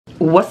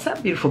What's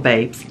up, beautiful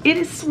babes? It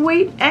is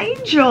Sweet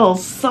Angel.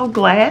 So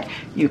glad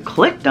you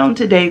clicked on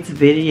today's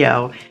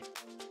video.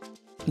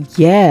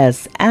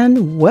 Yes,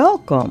 and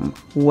welcome.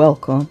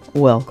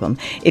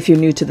 If you're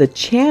new to the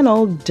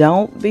channel,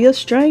 don't be a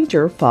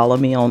stranger. Follow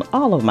me on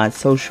all of my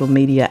social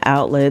media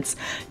outlets.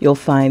 You'll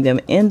find them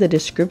in the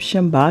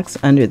description box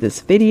under this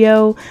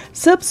video.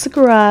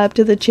 Subscribe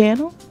to the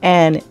channel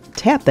and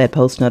tap that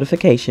post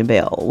notification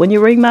bell. When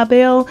you ring my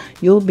bell,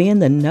 you'll be in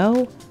the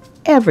know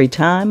every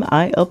time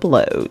I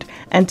upload.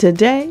 And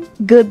today,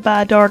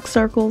 goodbye dark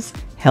circles,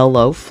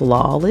 hello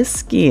flawless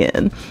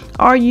skin.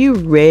 Are you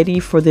ready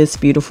for this,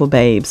 beautiful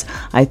babes?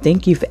 I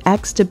think you've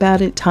asked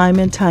about it time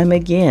and time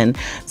again.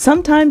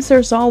 Sometimes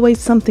there's always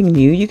something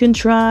new you can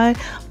try,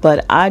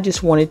 but I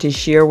just wanted to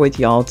share with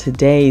y'all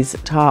today's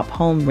top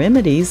home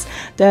remedies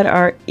that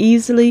are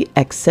easily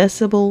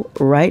accessible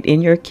right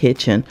in your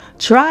kitchen.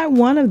 Try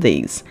one of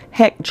these.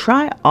 Heck,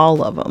 try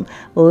all of them.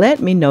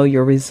 Let me know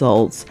your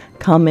results.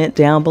 Comment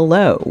down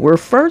below. We're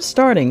first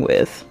starting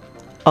with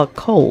a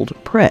cold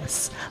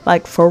press,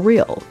 like for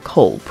real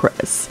cold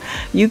press.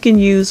 You can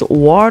use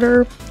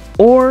water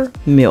or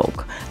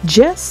milk.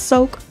 Just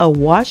soak a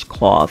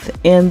washcloth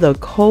in the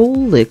cold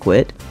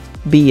liquid,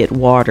 be it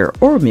water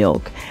or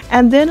milk,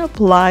 and then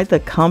apply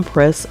the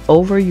compress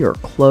over your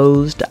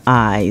closed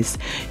eyes.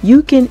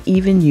 You can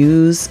even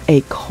use a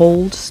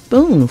cold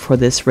spoon for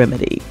this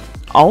remedy.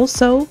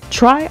 Also,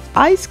 try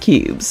ice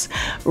cubes.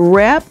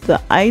 Wrap the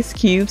ice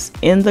cubes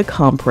in the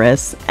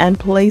compress and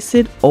place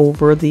it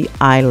over the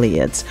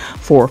eyelids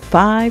for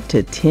 5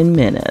 to 10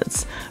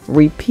 minutes.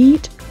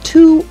 Repeat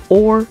 2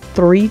 or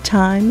 3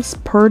 times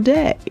per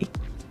day.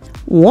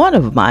 One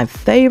of my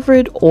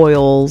favorite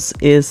oils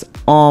is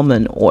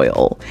almond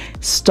oil.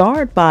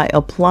 Start by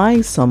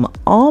applying some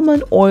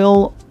almond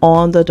oil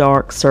on the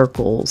dark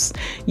circles.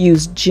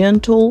 Use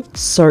gentle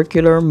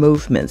circular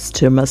movements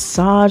to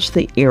massage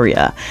the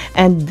area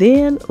and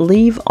then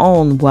leave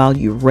on while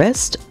you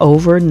rest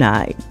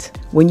overnight.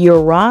 When you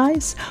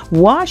arise,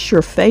 wash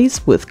your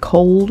face with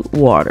cold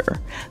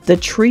water. The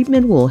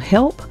treatment will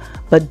help,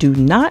 but do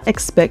not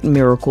expect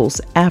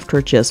miracles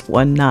after just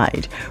one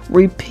night.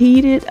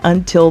 Repeat it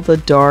until the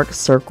dark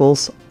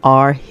circles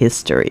are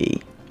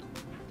history.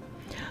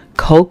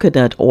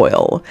 Coconut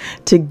oil.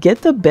 To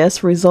get the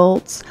best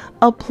results,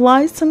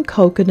 apply some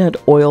coconut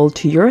oil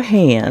to your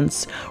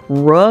hands,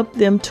 rub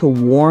them to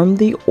warm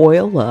the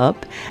oil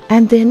up,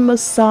 and then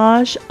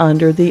massage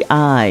under the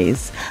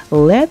eyes.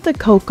 Let the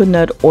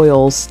coconut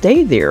oil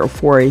stay there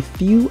for a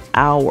few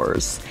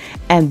hours,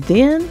 and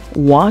then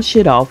wash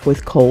it off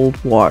with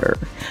cold water.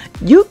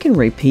 You can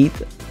repeat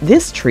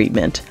this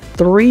treatment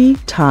 3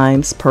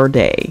 times per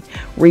day.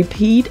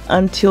 Repeat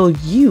until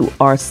you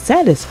are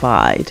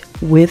satisfied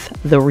with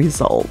the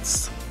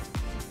results.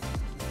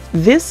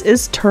 This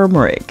is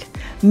turmeric.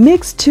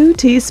 Mix 2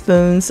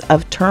 teaspoons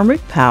of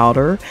turmeric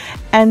powder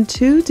and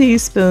 2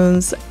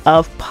 teaspoons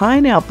of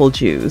pineapple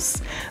juice.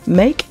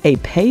 Make a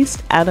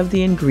paste out of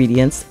the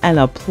ingredients and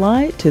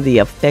apply it to the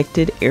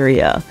affected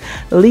area.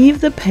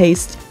 Leave the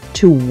paste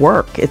to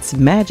work its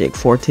magic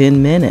for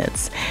 10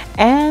 minutes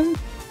and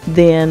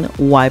then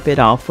wipe it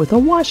off with a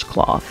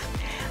washcloth.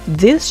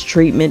 This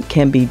treatment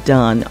can be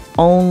done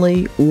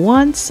only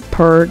once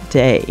per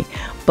day,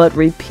 but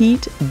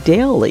repeat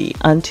daily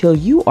until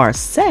you are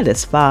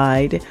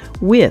satisfied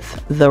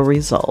with the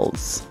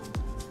results.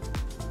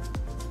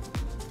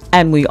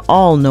 And we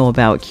all know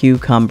about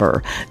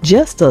cucumber.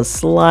 Just a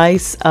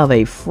slice of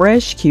a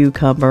fresh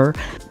cucumber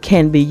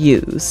can be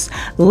used.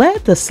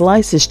 Let the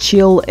slices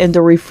chill in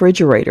the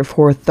refrigerator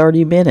for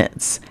 30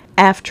 minutes.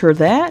 After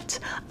that,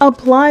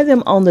 apply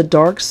them on the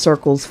dark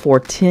circles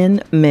for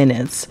 10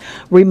 minutes.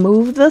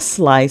 Remove the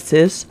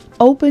slices,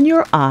 open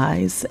your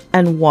eyes,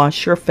 and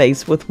wash your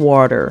face with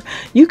water.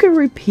 You can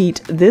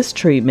repeat this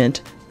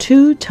treatment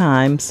 2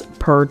 times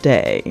per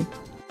day.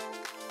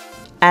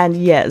 And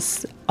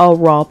yes, a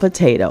raw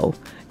potato.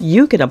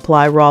 You can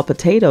apply raw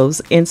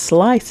potatoes in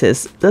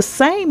slices the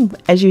same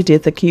as you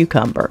did the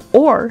cucumber,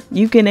 or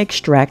you can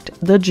extract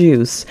the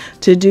juice.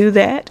 To do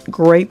that,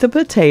 grate the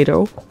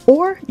potato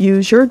or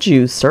use your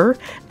juicer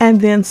and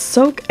then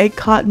soak a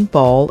cotton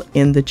ball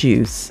in the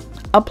juice.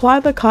 Apply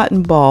the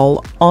cotton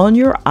ball on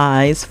your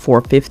eyes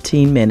for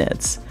 15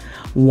 minutes.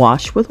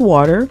 Wash with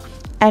water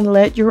and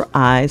let your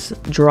eyes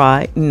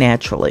dry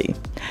naturally.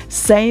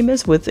 Same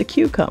as with the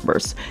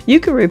cucumbers. You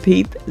can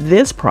repeat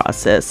this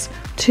process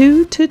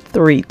 2 to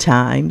 3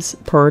 times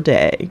per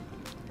day.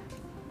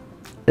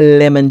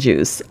 Lemon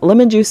juice.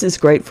 Lemon juice is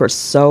great for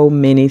so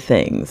many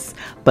things,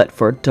 but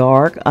for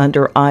dark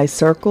under eye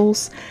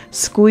circles,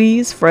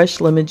 squeeze fresh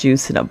lemon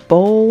juice in a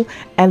bowl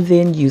and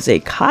then use a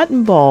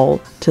cotton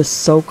ball to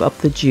soak up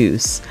the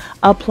juice.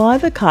 Apply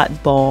the cotton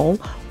ball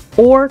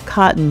or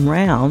cotton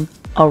round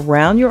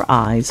around your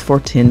eyes for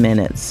 10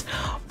 minutes.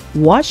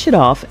 Wash it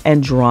off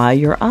and dry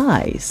your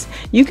eyes.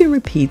 You can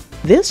repeat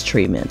this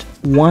treatment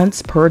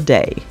once per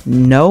day,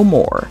 no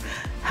more.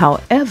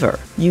 However,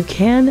 you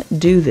can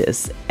do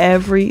this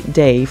every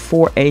day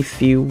for a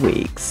few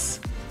weeks.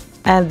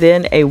 And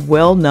then a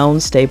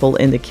well-known staple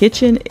in the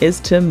kitchen is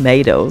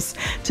tomatoes.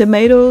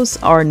 Tomatoes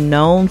are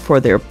known for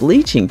their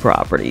bleaching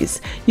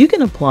properties. You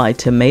can apply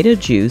tomato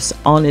juice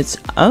on its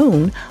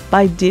own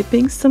by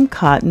dipping some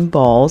cotton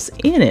balls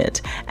in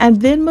it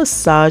and then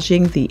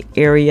massaging the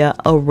area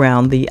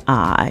around the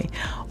eye.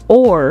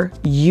 Or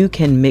you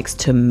can mix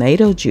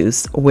tomato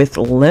juice with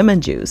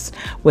lemon juice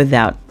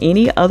without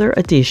any other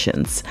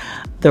additions.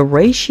 The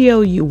ratio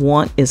you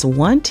want is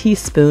 1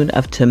 teaspoon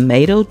of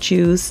tomato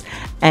juice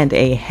and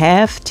a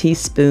 ½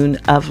 teaspoon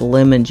of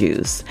lemon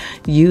juice.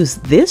 Use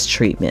this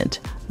treatment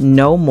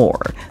no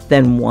more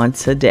than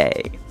once a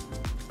day.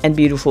 And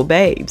beautiful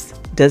babes,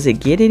 does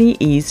it get any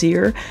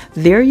easier?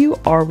 There you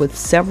are with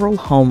several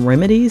home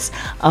remedies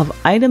of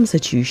items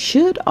that you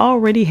should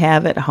already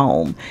have at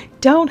home.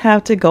 Don't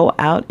have to go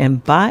out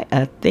and buy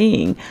a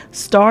thing.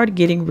 Start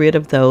getting rid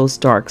of those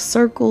dark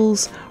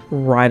circles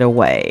right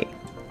away.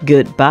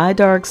 Goodbye,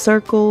 dark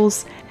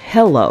circles.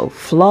 Hello,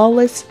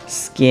 flawless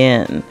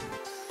skin.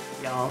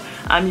 Y'all,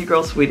 I'm your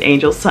girl, Sweet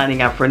Angel,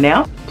 signing out for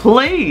now.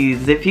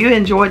 Please, if you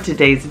enjoyed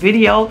today's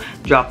video,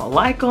 drop a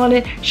like on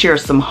it, share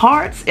some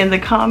hearts in the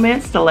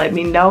comments to let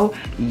me know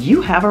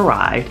you have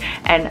arrived.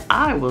 And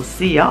I will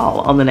see y'all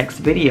on the next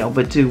video.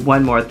 But do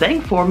one more thing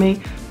for me.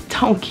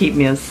 Don't keep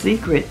me a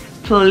secret.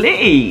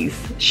 Please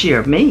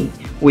share me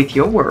with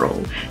your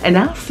world. And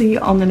I'll see you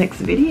on the next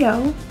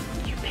video.